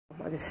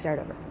I'll just start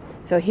over.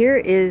 So here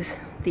is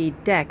the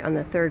deck on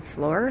the 3rd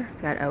floor.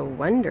 It's got a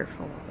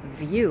wonderful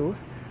view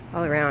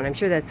all around. I'm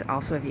sure that's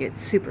also a view.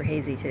 It's super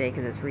hazy today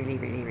because it's really,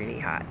 really, really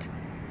hot.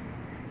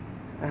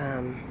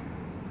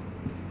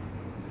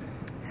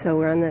 So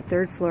we're on the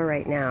 3rd floor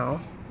right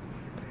now.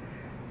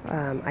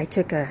 I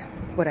took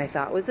what I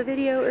thought was a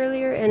video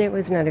earlier, and it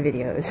was not a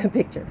video, it was a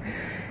picture.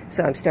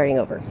 So I'm starting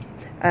over.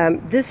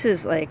 This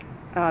is like,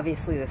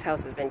 obviously this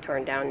house has been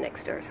torn down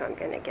next door, so I'm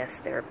gonna guess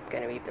they're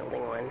gonna be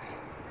building one.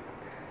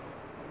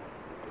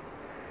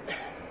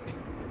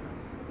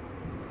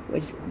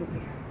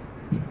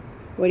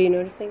 What are you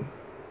noticing?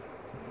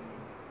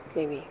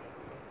 Maybe,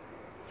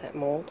 is that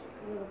mold?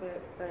 A little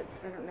bit, but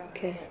I don't know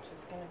okay. how much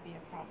is going to be a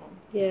problem.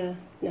 Yeah,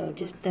 no,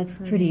 just that's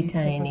pretty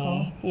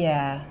tiny. Typical.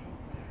 Yeah.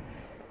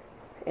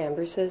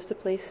 Amber says the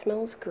place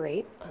smells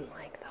great,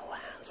 unlike the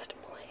last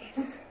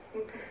place.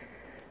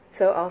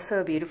 So also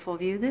a beautiful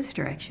view this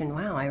direction.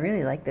 Wow, I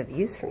really like the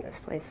views from this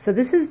place. So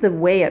this is the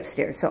way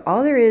upstairs. So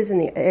all there is in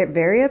the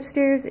very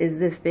upstairs is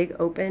this big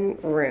open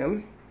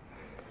room,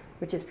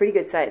 which is pretty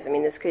good size. I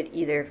mean, this could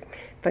either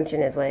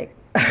function as like...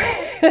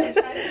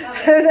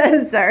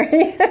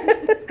 Sorry.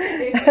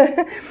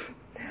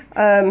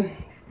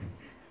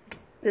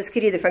 This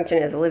could either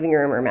function as a living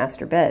room or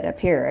master bed up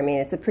here. I mean,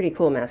 it's a pretty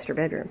cool master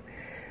bedroom.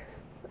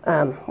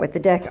 With the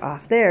deck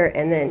off there,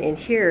 and then in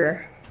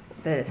here,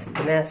 the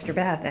master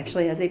bath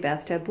actually has a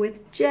bathtub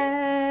with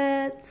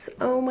jets.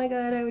 Oh my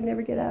god, I would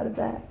never get out of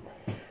that.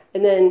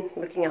 And then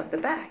looking out the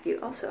back, you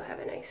also have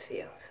a nice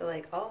view. So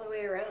like all the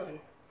way around,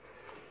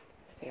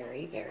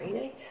 very, very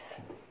nice.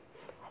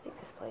 I think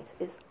this place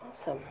is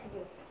awesome.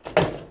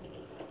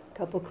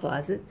 Couple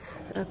closets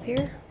up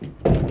here.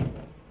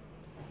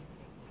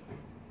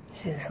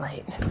 See this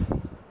light?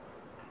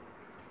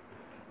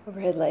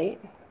 Overhead light.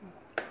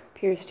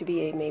 Appears to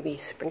be a maybe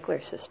sprinkler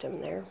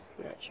system there.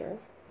 I'm not sure.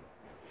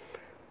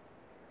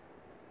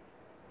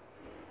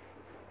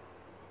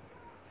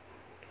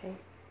 Okay.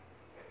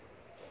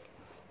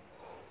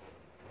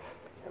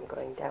 I'm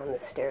going down the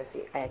stairs.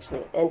 I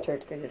actually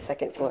entered through the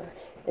 2nd floor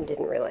and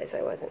didn't realize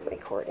I wasn't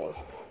recording.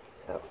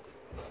 So,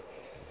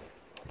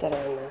 then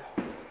on the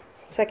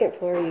 2nd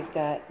floor, you've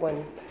got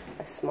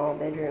a small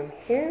bedroom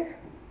here.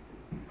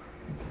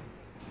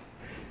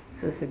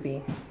 So this would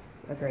be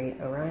a great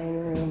Orion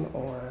room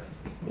or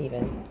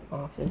even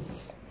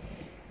office.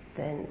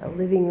 Then a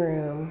living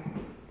room,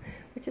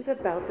 which is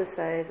about the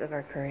size of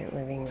our current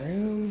living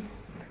room.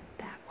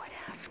 That would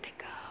have to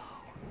go.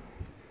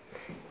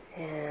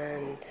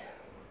 And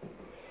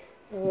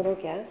a little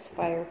gas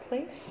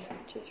fireplace,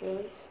 which is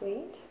really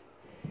sweet.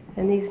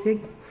 And these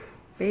big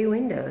bay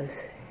windows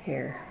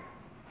here.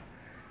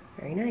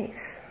 Very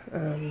nice.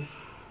 And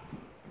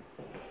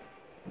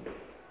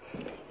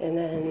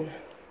then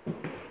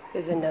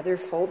there's another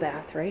full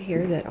bath right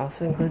here that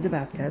also includes a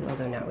bathtub,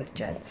 although not with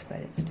jets, but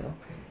it's still,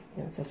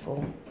 you know, it's a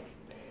full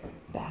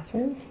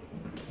bathroom.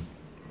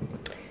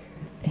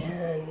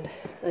 And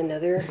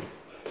another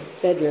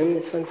bedroom.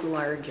 This one's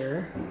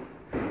larger.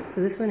 So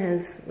this one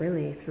has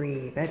really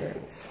 3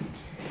 bedrooms,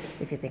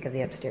 if you think of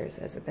the upstairs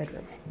as a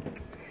bedroom.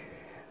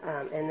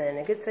 And then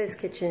a good-sized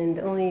kitchen.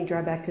 The only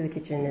drawback to the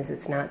kitchen is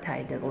it's not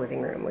tied to the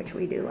living room, which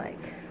we do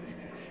like.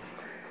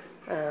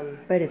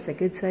 But it's a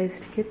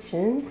good-sized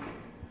kitchen.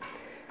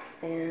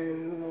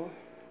 And a little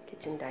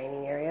kitchen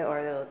dining area,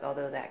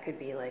 although that could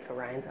be like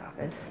Orion's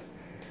office.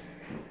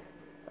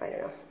 I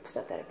don't know, it's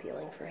not that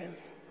appealing for him.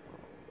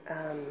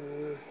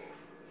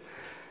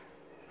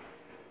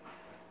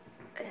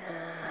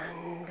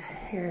 And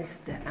here's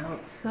the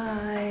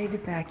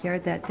outside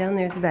backyard. That down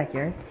there's the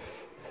backyard.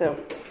 So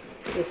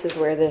this is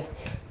where the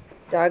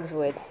dogs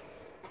would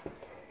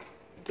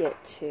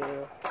get to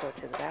go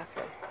to the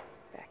bathroom,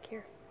 back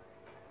here.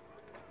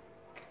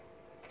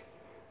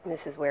 And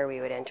this is where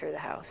we would enter the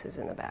house, is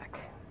in the back.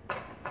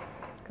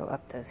 Go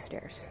up those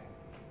stairs.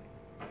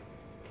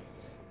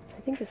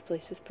 I think this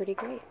place is pretty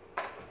great.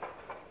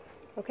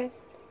 Okay?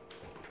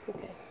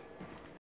 Okay.